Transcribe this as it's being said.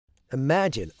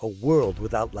Imagine a world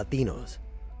without Latinos.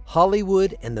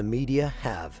 Hollywood and the media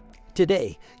have.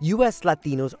 Today, U.S.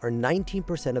 Latinos are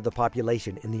 19% of the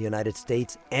population in the United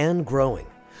States and growing.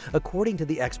 According to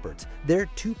the experts, their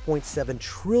 2.7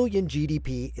 trillion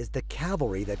GDP is the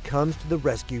cavalry that comes to the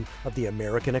rescue of the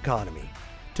American economy.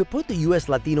 To put the U.S.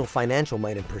 Latino financial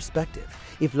might in perspective,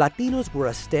 if Latinos were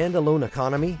a standalone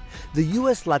economy, the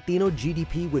U.S. Latino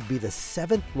GDP would be the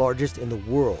 7th largest in the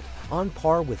world, on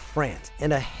par with France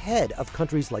and ahead of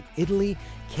countries like Italy,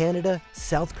 Canada,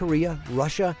 South Korea,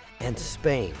 Russia, and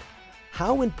Spain.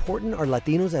 How important are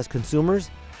Latinos as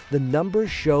consumers? The numbers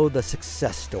show the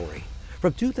success story.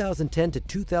 From 2010 to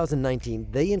 2019,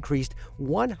 they increased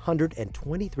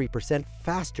 123%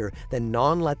 faster than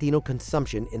non-Latino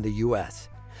consumption in the U.S.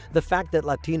 The fact that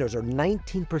Latinos are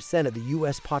 19% of the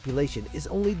U.S. population is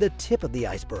only the tip of the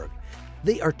iceberg.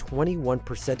 They are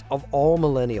 21% of all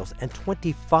millennials and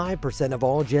 25% of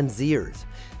all Gen Zers.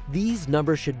 These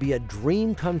numbers should be a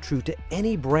dream come true to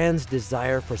any brand's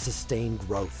desire for sustained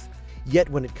growth. Yet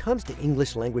when it comes to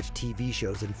English language TV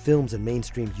shows and films in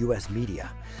mainstream U.S.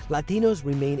 media, Latinos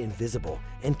remain invisible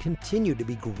and continue to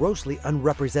be grossly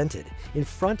unrepresented in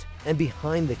front and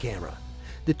behind the camera.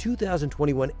 The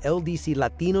 2021 LDC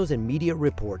Latinos in Media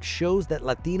report shows that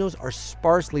Latinos are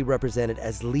sparsely represented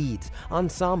as leads,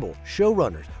 ensemble,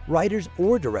 showrunners, writers,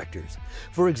 or directors.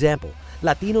 For example,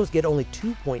 Latinos get only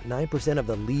 2.9% of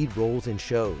the lead roles in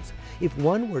shows. If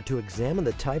one were to examine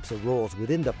the types of roles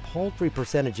within the paltry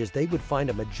percentages, they would find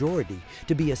a majority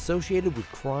to be associated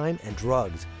with crime and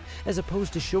drugs, as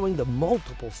opposed to showing the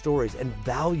multiple stories and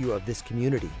value of this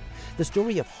community. The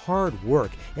story of hard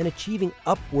work and achieving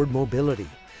upward mobility.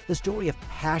 The story of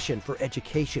passion for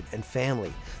education and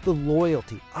family. The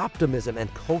loyalty, optimism,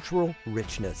 and cultural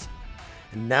richness.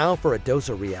 And now for a dose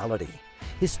of reality.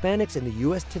 Hispanics in the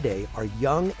U.S. today are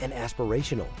young and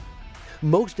aspirational.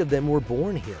 Most of them were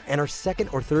born here and are second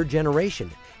or third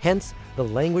generation. Hence, the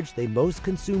language they most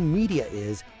consume media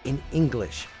is in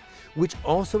English, which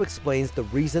also explains the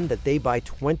reason that they buy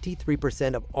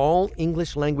 23% of all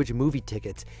English language movie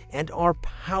tickets and are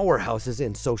powerhouses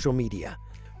in social media.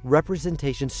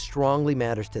 Representation strongly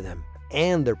matters to them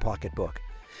and their pocketbook.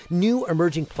 New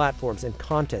emerging platforms and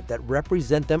content that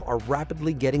represent them are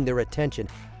rapidly getting their attention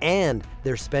and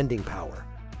their spending power.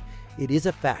 It is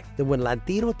a fact that when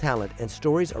Latino talent and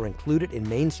stories are included in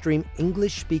mainstream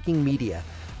English-speaking media,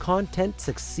 content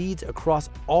succeeds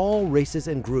across all races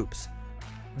and groups.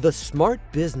 The smart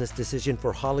business decision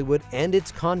for Hollywood and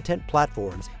its content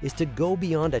platforms is to go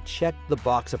beyond a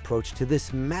check-the-box approach to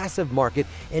this massive market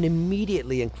and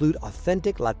immediately include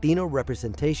authentic Latino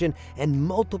representation and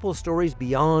multiple stories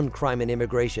beyond crime and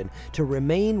immigration to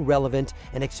remain relevant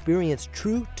and experience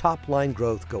true top-line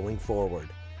growth going forward.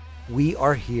 We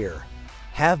are here,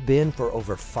 have been for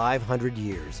over 500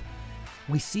 years.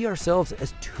 We see ourselves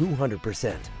as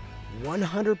 200%,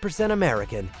 100%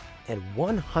 American, and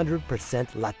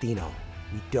 100% Latino.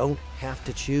 We don't have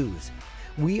to choose.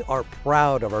 We are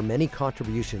proud of our many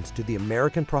contributions to the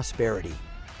American prosperity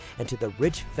and to the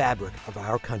rich fabric of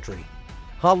our country.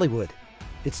 Hollywood,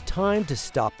 it's time to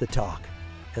stop the talk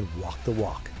and walk the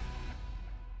walk.